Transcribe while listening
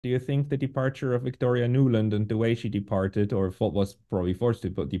Do you think the departure of Victoria Nuland and the way she departed, or was probably forced to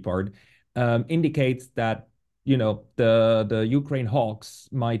depart, indicates that, the Ukraine hawks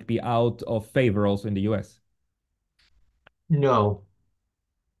might be out of favor also in the US? No,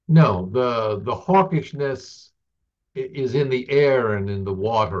 no, the hawkishness is in the air and in the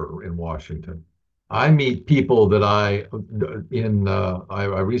water in Washington. I meet people that I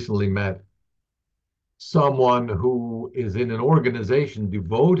recently met someone who is in an organization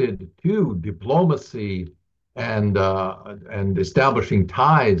devoted to diplomacy and establishing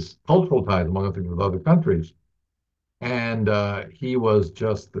ties, cultural ties, among other things, with other countries. And he was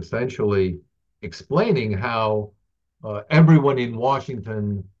just essentially explaining how everyone in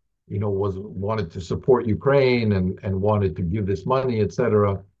Washington, was wanted to support Ukraine and wanted to give this money, et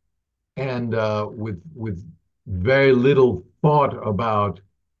cetera, and with very little thought about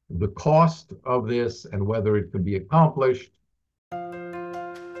the cost of this and whether it could be accomplished.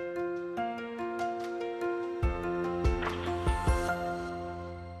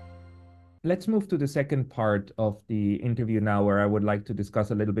 Let's move to the second part of the interview now, where I would like to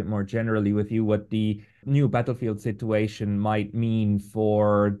discuss a little bit more generally with you what the new battlefield situation might mean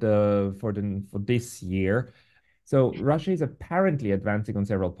for this year. So Russia is apparently advancing on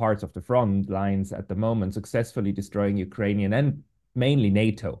several parts of the front lines at the moment, successfully destroying Ukrainian and mainly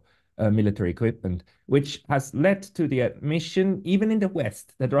NATO military equipment, which has led to the admission, even in the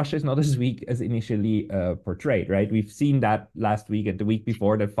West, that Russia is not as weak as initially portrayed, right? We've seen that last week and the week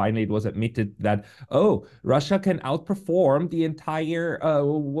before that finally it was admitted that, oh, Russia can outperform the entire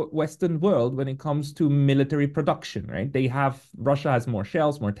Western world when it comes to military production, right? Russia has more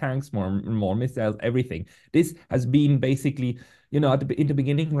shells, more tanks, more missiles, everything. This has been basically, in the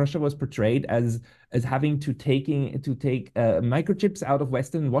beginning, Russia was portrayed as having to take microchips out of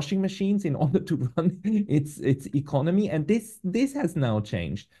Western washing machines in order to run its economy, and this has now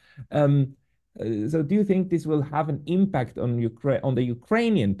changed. So, do you think this will have an impact on the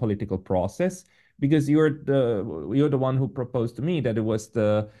Ukrainian political process? Because you're the one who proposed to me that it was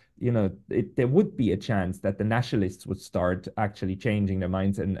there would be a chance that the nationalists would start actually changing their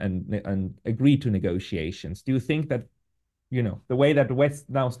minds and agree to negotiations. Do you think that the way that the West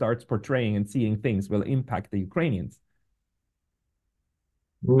now starts portraying and seeing things will impact the Ukrainians?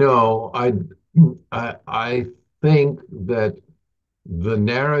 No, I think that the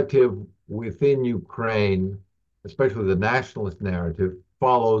narrative within Ukraine, especially the nationalist narrative,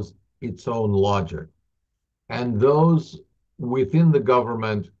 follows its own logic. And those within the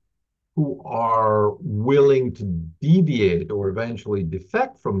government who are willing to deviate or eventually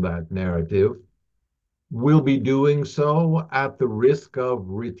defect from that narrative will be doing so at the risk of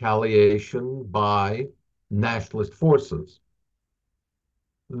retaliation by nationalist forces.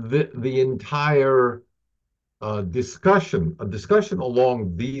 The entire a discussion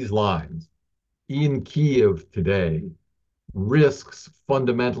along these lines in Kiev today risks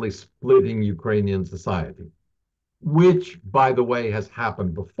fundamentally splitting Ukrainian society, which, by the way, has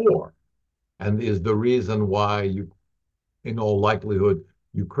happened before and is the reason why, in all likelihood,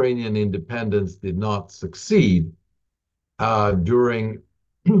 Ukrainian independence did not succeed during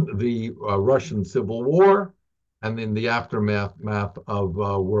the Russian Civil War and in the aftermath of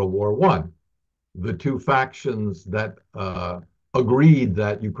World War One. The two factions that agreed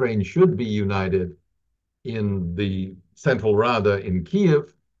that Ukraine should be united in the Central Rada in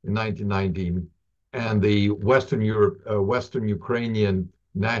Kiev in 1919 and the Western Ukrainian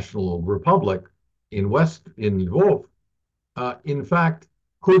National Republic in Lvov, in fact,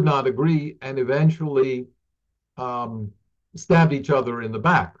 could not agree and eventually um, stabbed each other in the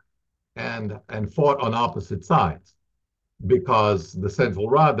back and fought on opposite sides because the Central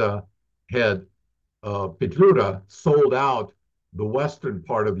Rada had Petro sold out the western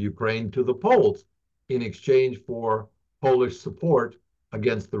part of Ukraine to the Poles in exchange for Polish support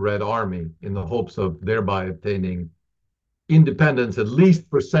against the Red Army in the hopes of thereby obtaining independence, at least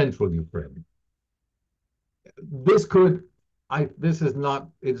for central Ukraine. This could, this is not,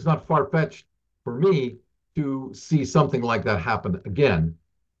 it's not far-fetched for me to see something like that happen again.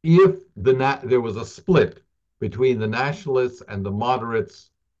 If there was a split between the nationalists and the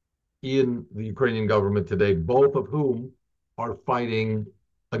moderates in the Ukrainian government today, both of whom are fighting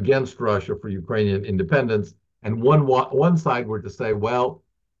against Russia for Ukrainian independence, and one side were to say, well,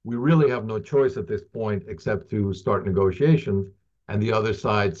 we really have no choice at this point except to start negotiations, and the other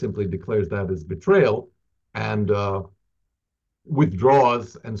side simply declares that as betrayal and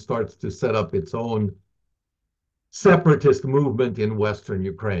withdraws and starts to set up its own separatist movement in Western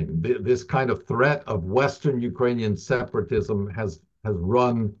Ukraine. This kind of threat of Western Ukrainian separatism has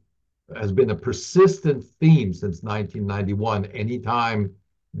been a persistent theme since 1991. Anytime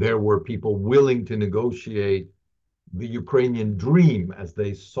there were people willing to negotiate the Ukrainian dream as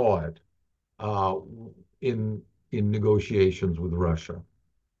they saw it uh, in negotiations with Russia,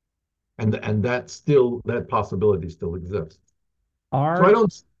 and that possibility still exists. So I Are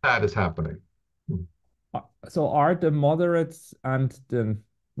don't see that as happening. so are the moderates and the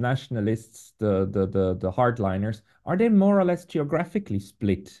nationalists, the hardliners, are they more or less geographically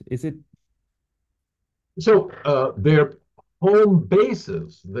split? Is it So their home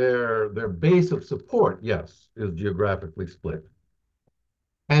bases, their base of support, yes, is geographically split,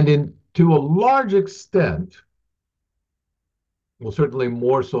 and in to a large extent, well, certainly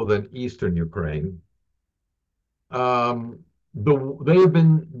more so than Eastern Ukraine. They have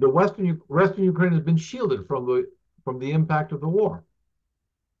been the Western Ukraine has been shielded from the impact of the war.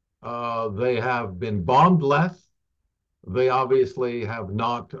 They have been bombed less. They obviously have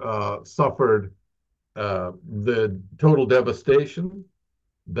not suffered the total devastation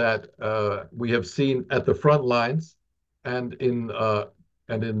that we have seen at the front lines and in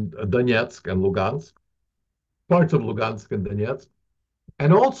Donetsk and Lugansk, parts of Lugansk and Donetsk,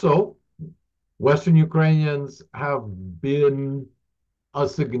 and also Western Ukrainians have been a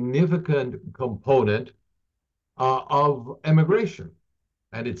significant component of immigration,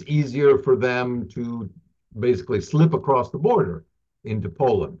 and it's easier for them to basically slip across the border into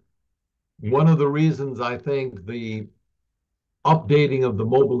Poland. One of the reasons I think the updating of the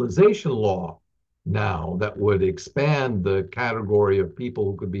mobilization law now that would expand the category of people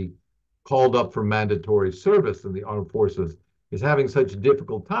who could be called up for mandatory service in the armed forces is having such a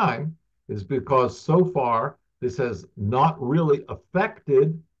difficult time is because so far this has not really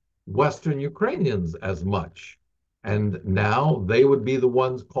affected Western Ukrainians as much. And now they would be the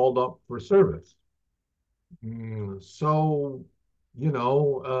ones called up for service. So, you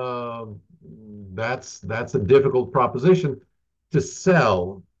know, that's a difficult proposition to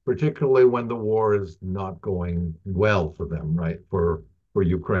sell, particularly when the war is not going well for them, right? For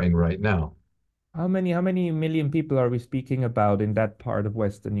Ukraine right now. how many million people are we speaking about in that part of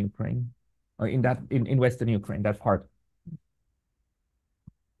Western Ukraine? Or in Western Ukraine, that part?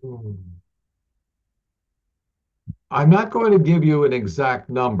 I'm not going to give you an exact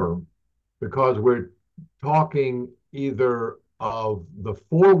number because we're talking either of the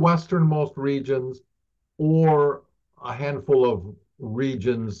four westernmost regions or a handful of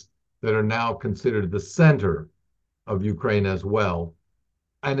regions that are now considered the center of Ukraine as well,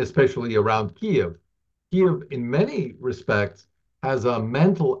 and especially around Kiev. Kiev, in many respects, has a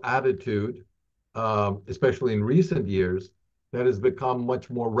mental attitude, especially in recent years, that has become much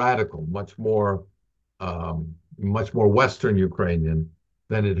more radical, much more Western Ukrainian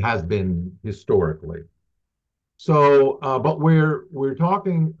than it has been historically. So, but we're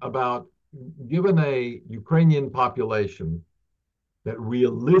talking about given a Ukrainian population that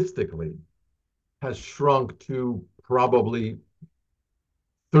realistically has shrunk to probably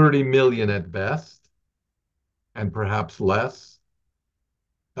 30 million at best, and perhaps less,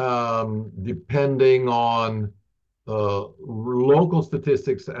 depending on local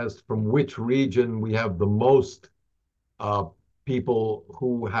statistics as from which region we have the most uh, people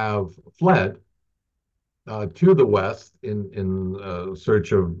who have fled to the West in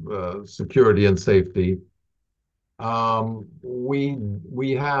search of security and safety.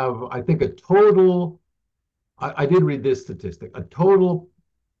 We have, I think, a total. I did read this statistic: a total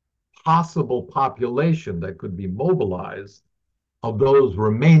possible population that could be mobilized of those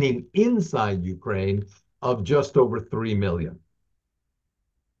remaining inside Ukraine of just over 3 million,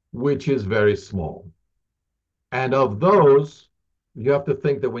 which is very small. And of those, you have to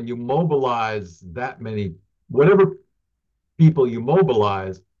think that when you mobilize that many, whatever people you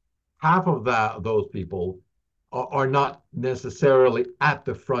mobilize, half of those people are not necessarily at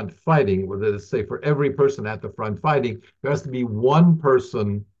the front fighting. Let us say for every person at the front fighting, there has to be one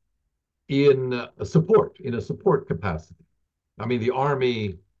person in in a support capacity. I mean, the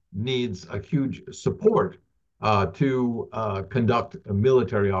army needs a huge support to conduct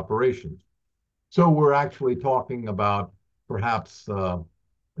military operations. So we're actually talking about perhaps no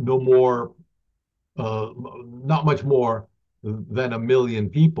more, not much more than 1 million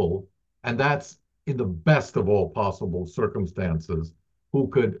people, and that's in the best of all possible circumstances, who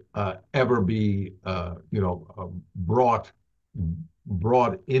could ever be,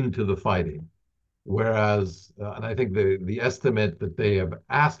 brought into the fighting. Whereas, and I think the estimate that they have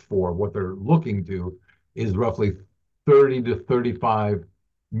asked for, what they're looking to, is roughly 30 to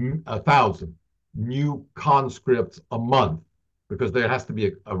 35,000 new conscripts a month, because there has to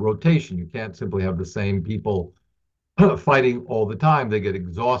be a rotation. You can't simply have the same people fighting all the time. They get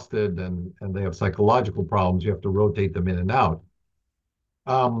exhausted and they have psychological problems. You have to rotate them in and out.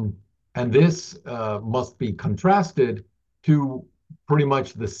 Um, and this must be contrasted to pretty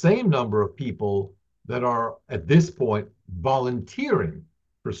much the same number of people that are at this point volunteering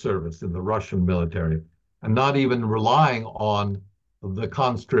for service in the Russian military and not even relying on the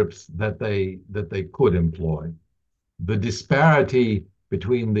conscripts that they could employ. The disparity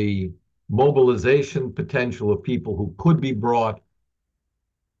between the mobilization potential of people who could be brought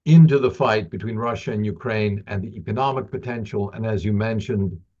into the fight between Russia and Ukraine and the economic potential, and as you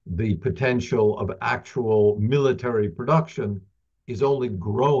mentioned, the potential of actual military production is only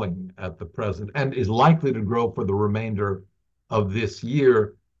growing at the present and is likely to grow for the remainder of this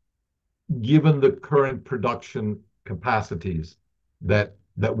year, given the current production capacities that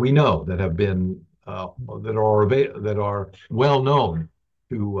we know that have been that are well known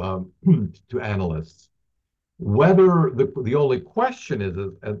to analysts. Whether the only question is,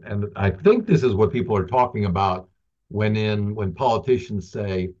 and I think this is what people are talking about when politicians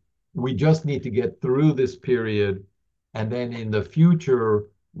say we just need to get through this period, and then in the future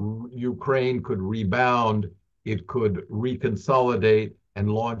Ukraine could rebound, it could reconsolidate and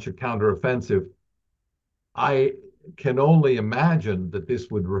launch a counteroffensive. I can only imagine that this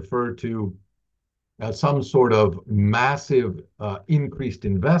would refer to some sort of massive increased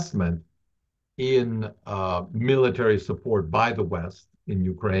investment in military support by the West in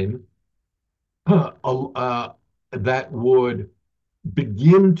Ukraine that would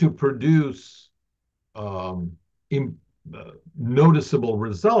begin to produce um, in, noticeable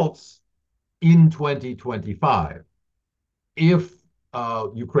results in 2025 if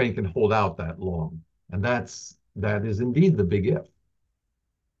Ukraine can hold out that long. And that is indeed the big if.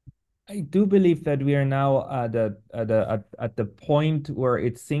 I do believe that we are now at the point where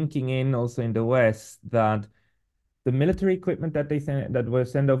it's sinking in also in the West that the military equipment that they sent that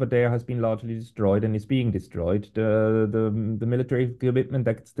was sent over there has been largely destroyed and is being destroyed. The military equipment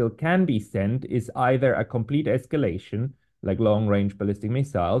that still can be sent is either a complete escalation, like long-range ballistic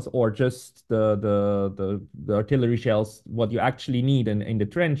missiles, or just the artillery shells. What you actually need in the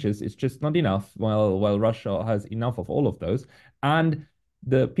trenches is just not enough. While Russia has enough of all of those, and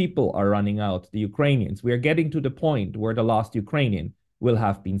the people are running out. The Ukrainians. We are getting to the point where the last Ukrainian will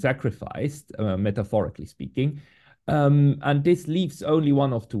have been sacrificed, metaphorically speaking. And this leaves only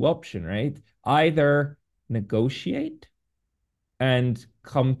one of two options, right? Either negotiate and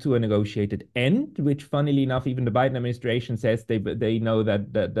come to a negotiated end, which, funnily enough, even the Biden administration says they know that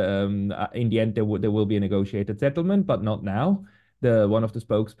in the end there will be a negotiated settlement, but not now. The one of the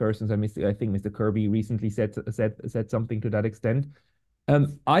spokespersons, I think Mr. Kirby recently said something to that extent.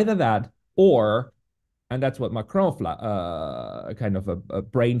 Either that, or, and that's what Macron kind of a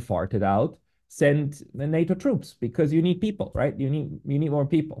brain farted out, send the NATO troops because you need people, right? You need more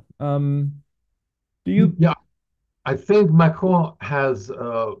people. Do you? Yeah, I think Macron has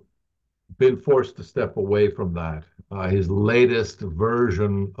been forced to step away from that. His latest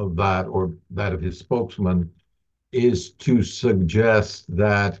version of that, or that of his spokesman, is to suggest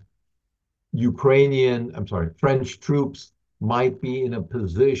that French troops might be in a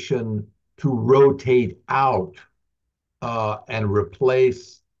position to rotate out and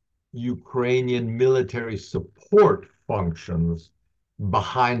replace Ukrainian military support functions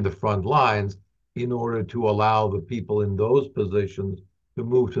behind the front lines in order to allow the people in those positions to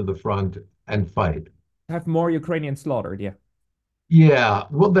move to the front and fight. Have more Ukrainians slaughtered, yeah. Yeah,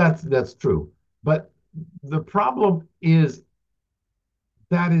 well, that's true. But the problem is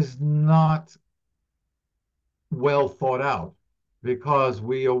that is not well thought out because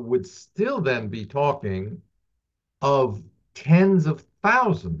we would still then be talking of tens of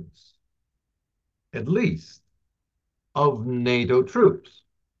thousands, at least, of NATO troops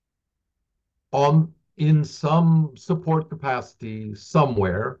on in some support capacity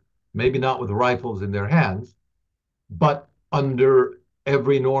somewhere, maybe not with rifles in their hands, but under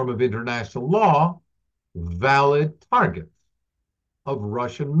every norm of international law, valid targets of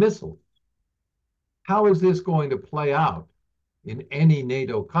Russian missiles. How is this going to play out in any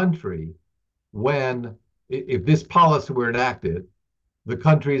NATO country when, if this policy were enacted, the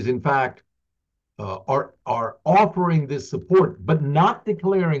countries, in fact, are offering this support, but not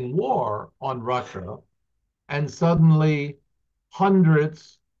declaring war on Russia, and suddenly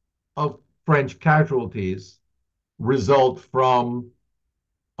hundreds of French casualties result from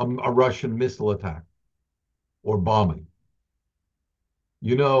a Russian missile attack or bombing.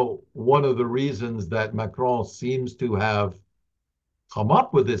 You know, one of the reasons that Macron seems to have come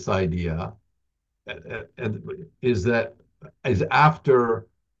up with this idea is after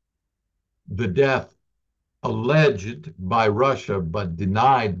the death alleged by Russia but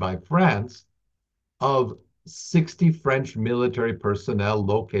denied by France of 60 French military personnel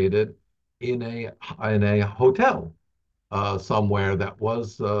located in a hotel somewhere that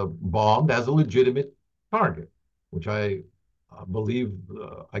was bombed as a legitimate target, which I believe,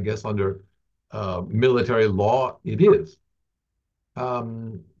 I guess, under military law, it is.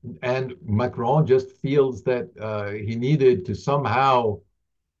 Um, and Macron just feels that he needed to somehow,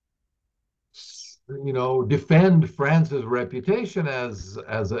 defend France's reputation as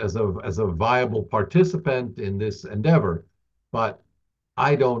a viable participant in this endeavor. But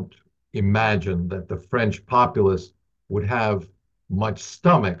I don't imagine that the French populace would have much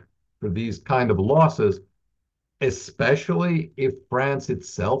stomach for these kind of losses, especially if France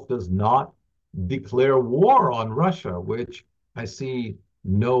itself does not declare war on Russia, which I see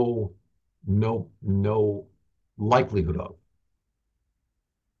no likelihood of.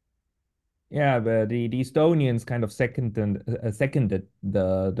 Yeah, but the Estonians kind of seconded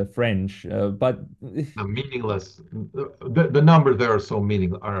the French, but Meaningless. The numbers there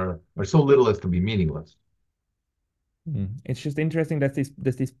are are so little as to be meaningless. It's just interesting that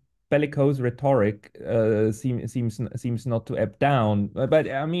this bellicose rhetoric seems not to ebb down. But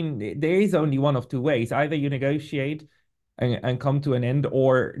I mean, there is only one of two ways. Either you negotiate and come to an end,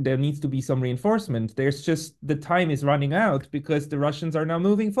 or there needs to be some reinforcement. There's just the time is running out because the Russians are now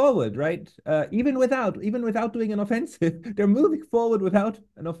moving forward, right? Even without doing an offensive, they're moving forward without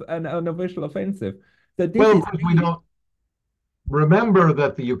an official offensive. So this Well, of is course, we really don't remember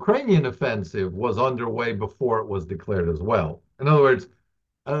that the Ukrainian offensive was underway before it was declared as well. In other words,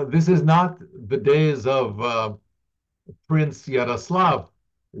 this is not the days of Prince Yaroslav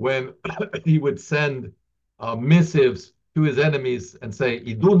when he would send missives to his enemies and say,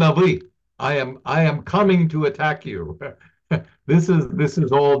 "Idu navi, I am coming to attack you." This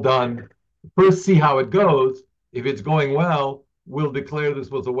is all done. First, see how it goes. If it's going well, we'll declare this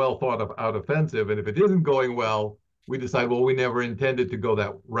was a well thought of out offensive, and if it isn't going well, we decide, well, we never intended to go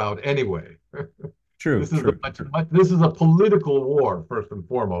that route anyway. true, This is true, true. this is a political war first and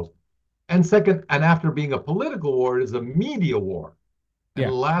foremost, and second, and after being a political war, it is a media war. And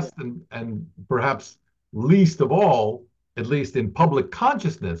Yeah, last and perhaps least of all, at least in public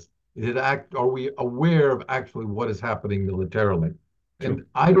consciousness, are we aware of actually what is happening militarily? true. And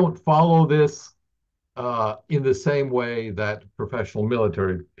I don't follow this in the same way that professional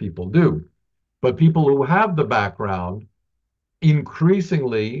military people do. But people who have the background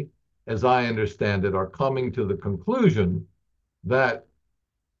increasingly, as I understand it, are coming to the conclusion that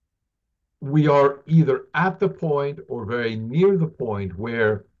we are either at the point or very near the point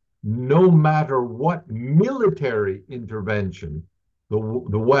where no matter what military intervention the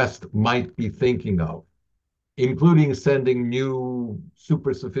West might be thinking of, including sending new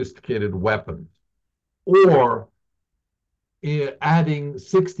super sophisticated weapons or adding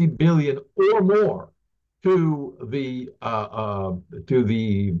 60 billion or more to the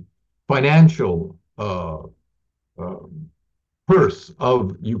financial uh, purse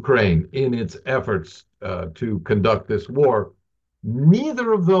of Ukraine in its efforts to conduct this war,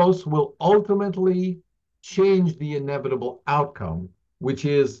 neither of those will ultimately change the inevitable outcome, which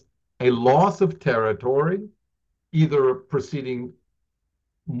is a loss of territory, either proceeding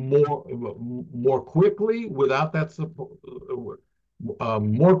more quickly without that support,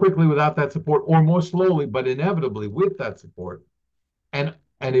 or more slowly, but inevitably with that support, and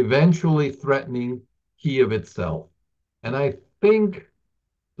eventually threatening Kiev itself. And I think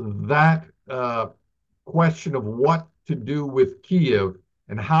that question of what to do with Kiev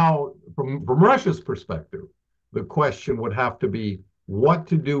and how, from Russia's perspective, the question would have to be what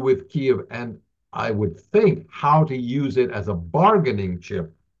to do with Kiev, and I would think how to use it as a bargaining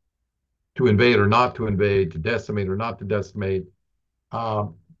chip to invade or not to invade, to decimate or not to decimate.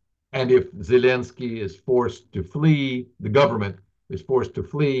 Um, and if Zelensky is forced to flee, the government is forced to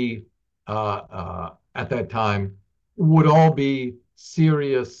flee at that time, would all be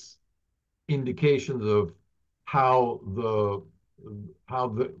serious indications of how the how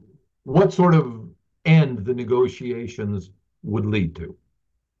the what sort of end the negotiations would lead to.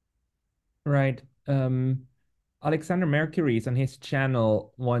 Right. Alexander Mercury's on his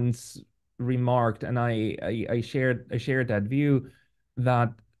channel once remarked, and I shared that view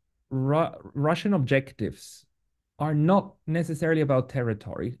that Russian objectives are not necessarily about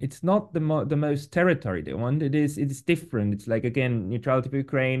territory. It's not the most territory they want. It is different. It's like again neutrality of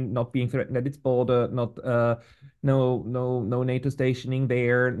Ukraine, not being threatened at its border, not no NATO stationing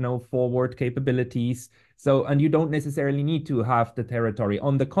there, no forward capabilities. So and you don't necessarily need to have the territory.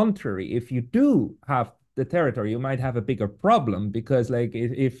 On the contrary, if you do have the territory, you might have a bigger problem because like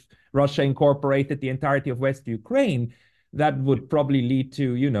if Russia incorporated the entirety of West Ukraine, that would probably lead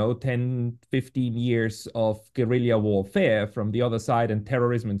to, 10, 15 years of guerrilla warfare from the other side and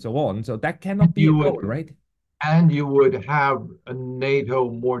terrorism and so on. So that cannot be a You goal, would right? and you would have a NATO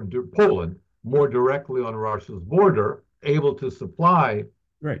Poland more directly on Russia's border, able to supply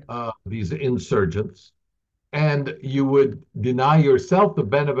Right. these insurgents, and you would deny yourself the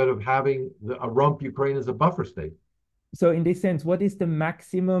benefit of having a rump Ukraine as a buffer state. So in this sense, what is the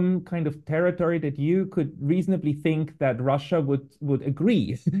maximum kind of territory that you could reasonably think that Russia would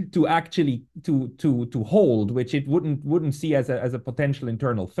agree to actually to hold, which it wouldn't see as a potential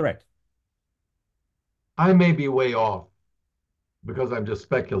internal threat? I may be way off because I'm just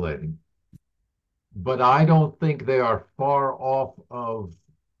speculating, but I don't think they are far off of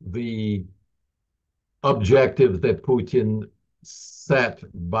the objectives that Putin set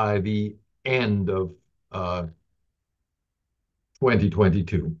by the end of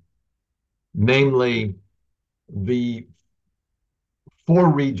 2022, namely the four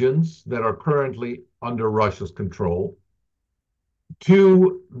regions that are currently under Russia's control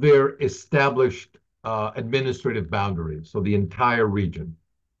to their established administrative boundaries, so the entire region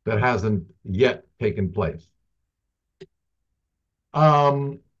that hasn't yet taken place.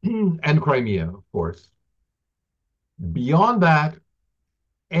 And Crimea, of course. Beyond that,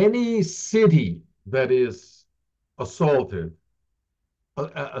 any city that is assaulted,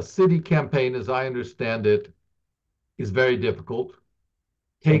 a city campaign, as I understand it, is very difficult,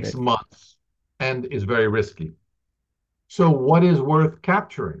 takes Odessa. months, and is very risky. So, what is worth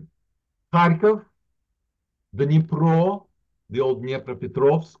capturing? Kharkov, Dnipro, the old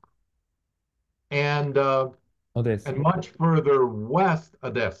Dnipropetrovsk, and Odessa. much further west,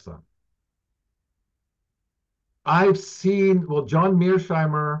 Odessa. I've seen, well, John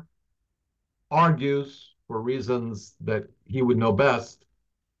Mearsheimer argues, for reasons that he would know best,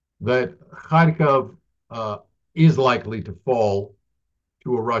 that Kharkov is likely to fall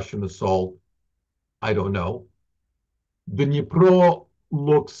to a Russian assault. I don't know. Dnipro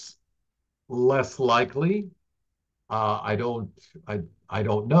looks less likely. I don't. I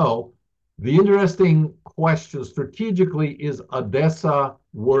don't know. The interesting question strategically is Odessa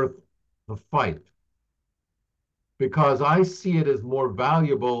worth the fight? Because I see it as more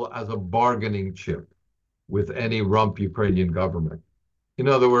valuable as a bargaining chip with any rump Ukrainian government. In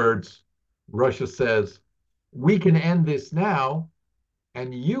other words, Russia says, we can end this now,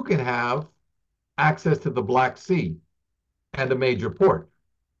 and you can have access to the Black Sea and a major port.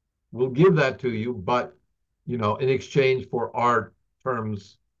 We'll give that to you, but in exchange for our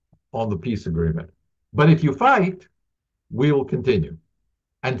terms on the peace agreement. But if you fight, we will continue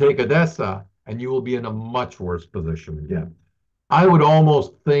and take Odessa, and you will be in a much worse position again. I would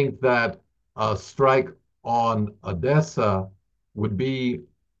almost think that a strike on Odessa would be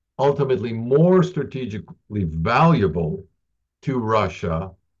ultimately more strategically valuable to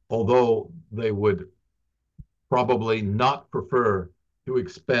Russia, although they would probably not prefer to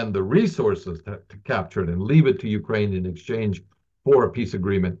expend the resources to capture it and leave it to Ukraine in exchange for a peace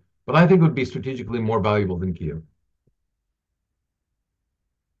agreement. But I think it would be strategically more valuable than Kiev.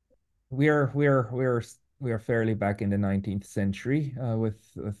 We are fairly back in the 19th century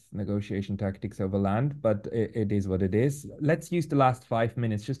with negotiation tactics over land, but it is what it is. Let's use the last 5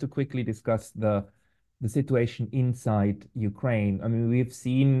 minutes just to quickly discuss the situation inside Ukraine. I mean, we've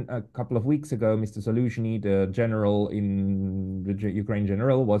seen a couple of weeks ago, Mr. Zaluzhny, the general in the Ukraine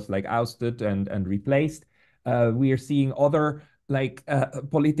general, was like ousted and replaced. We are seeing other like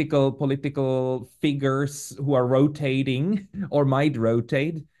political figures who are rotating or might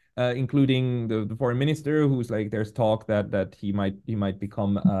rotate, including the foreign minister, who's like there's talk that he might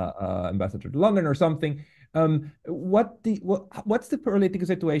become ambassador to London or something. What's the political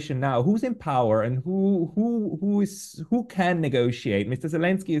situation now? Who's in power and who can negotiate? Mr.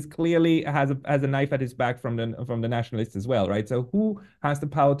 Zelensky is clearly has a knife at his back from the nationalists as well, right? So who has the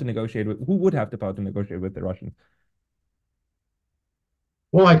power to negotiate with? Who would have the power to negotiate with the Russians?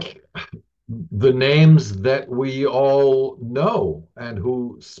 Well, like the names that we all know and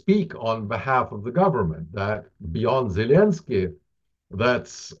who speak on behalf of the government, that beyond Zelensky,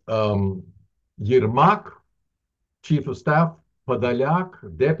 that's Yermak, Chief of Staff,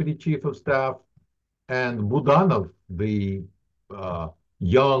 Podolyak, Deputy Chief of Staff, and Budanov, the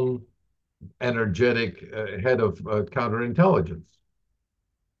young, energetic head of counterintelligence.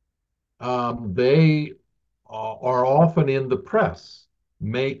 They are often in the press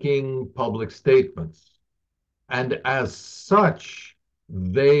making public statements. And as such,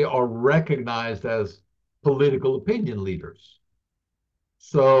 they are recognized as political opinion leaders.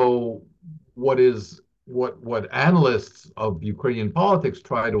 So what analysts of Ukrainian politics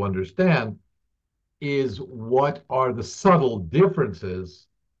try to understand is what are the subtle differences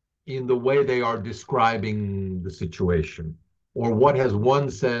in the way they are describing the situation, or what has one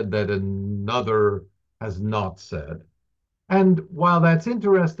said that another has not said. And while that's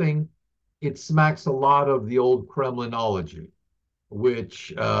interesting, it smacks a lot of the old Kremlinology,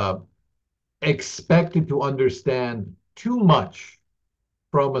 which expected to understand too much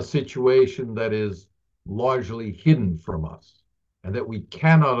from a situation that is largely hidden from us and that we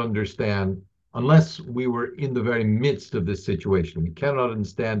cannot understand unless we were in the very midst of this situation. We cannot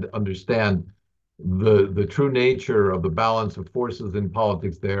understand the true nature of the balance of forces in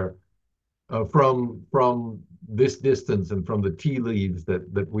politics there from this distance and from the tea leaves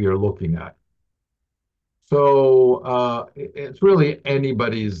that we are looking at. So it's really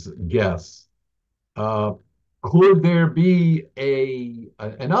anybody's guess. Uh, could there be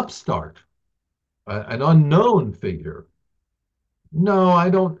an upstart, an unknown figure? No, I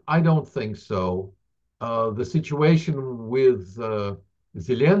don't think so. The situation with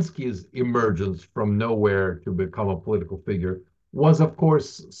Zelensky's emergence from nowhere to become a political figure was, of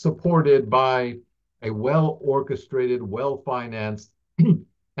course, supported by a well-orchestrated, well-financed,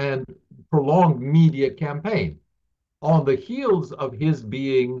 and prolonged media campaign on the heels of his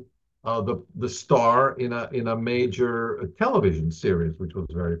being the star in a major television series, which was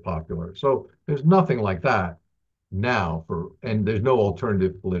very popular. So there's nothing like that now and there's no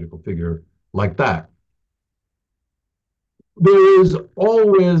alternative political figure like that. There is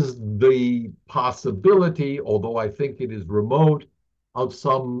always the possibility, although I think it is remote, of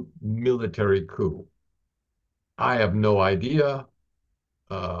some military coup. I have no idea.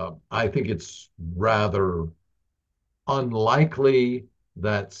 I think it's rather unlikely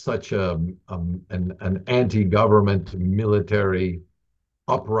that such an anti-government military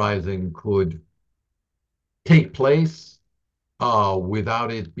uprising could take place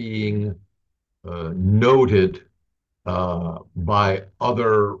without it being noted by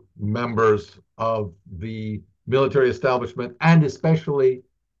other members of the military establishment, and especially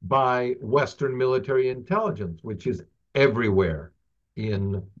by Western military intelligence, which is everywhere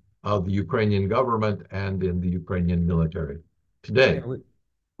in the Ukrainian government and in the Ukrainian military today. Yeah,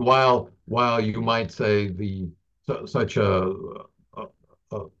 While you might say such a,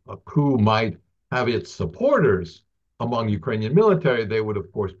 a coup might have its supporters among Ukrainian military, they would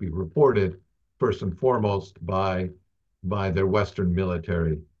of course be reported first and foremost by their Western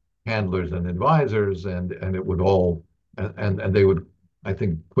military handlers and advisors, and it would all and they would, I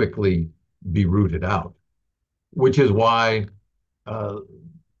think, quickly be rooted out, which is why uh,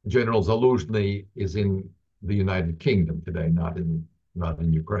 General Zaluzhny is in the United Kingdom today, not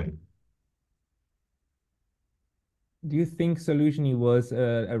in Ukraine. do you think Soluzhny was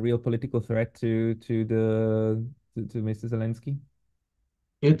a real political threat to Mr. Zelensky?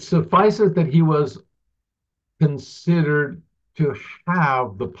 It suffices that he was considered to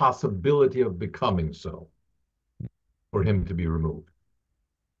have the possibility of becoming so for him to be removed.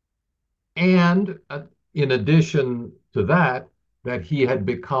 And in addition to that, that he had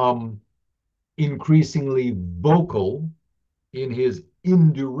become increasingly vocal in his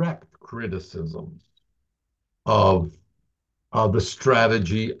indirect criticisms of the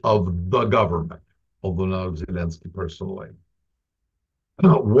strategy of the government, although not of Zelensky personally.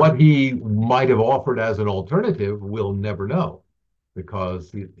 What he might have offered as an alternative, we'll never know,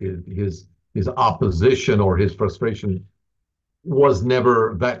 because his opposition or his frustration was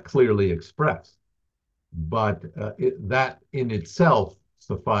never that clearly expressed. But that in itself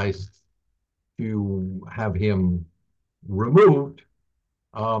sufficed to have him removed,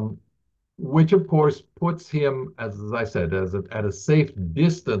 which of course puts him, as I said, at a safe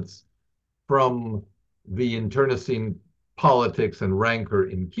distance from the internecine politics and rancor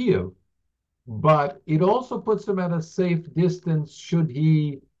in Kiev. But it also puts him at a safe distance should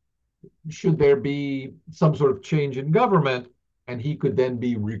there be some sort of change in government, and he could then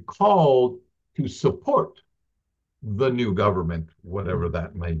be recalled to support the new government, whatever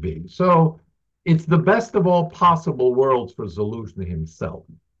that may be. So it's the best of all possible worlds for Zaluzhny himself.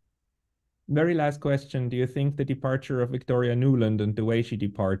 Very last question. Do you think the departure of Victoria Nuland and the way she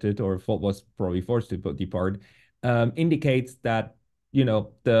departed, or was probably forced to depart, indicates that,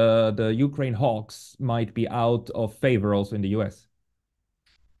 the Ukraine hawks might be out of favor also in the US?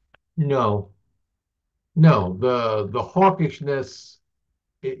 No, no, the hawkishness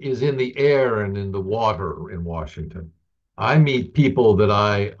is in the air and in the water in Washington. I meet people that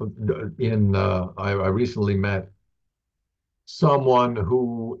I recently met someone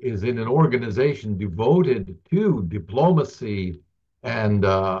who is in an organization devoted to diplomacy and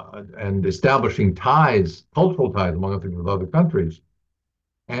establishing ties, cultural ties, among other things, with other countries.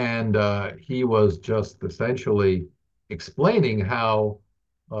 And he was just essentially explaining how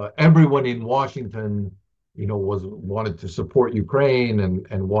everyone in Washington, was wanted to support Ukraine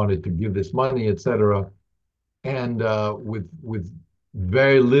and wanted to give this money, et cetera, and with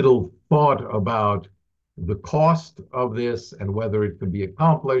very little thought about the cost of this and whether it could be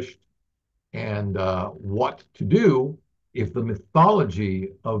accomplished and what to do if the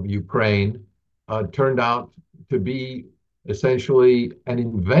mythology of Ukraine turned out to be essentially an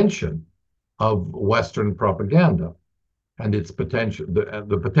invention of Western propaganda and its potential,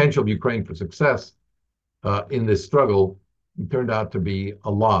 the potential of Ukraine for success in this struggle turned out to be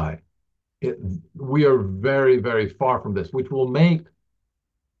a lie. We are very, very far from this, which will make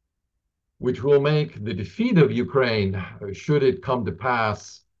the defeat of Ukraine, should it come to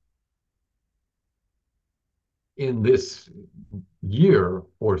pass in this year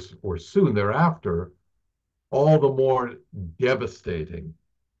or soon thereafter, all the more devastating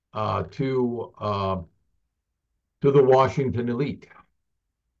to the Washington elite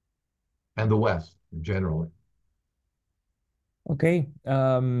and the West generally. Okay,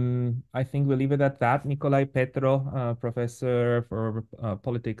 I think we'll leave it at that. Nicolai Petro, professor for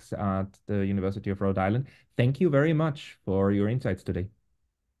politics at the University of Rhode Island. Thank you very much for your insights today.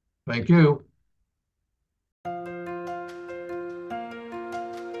 Thank you.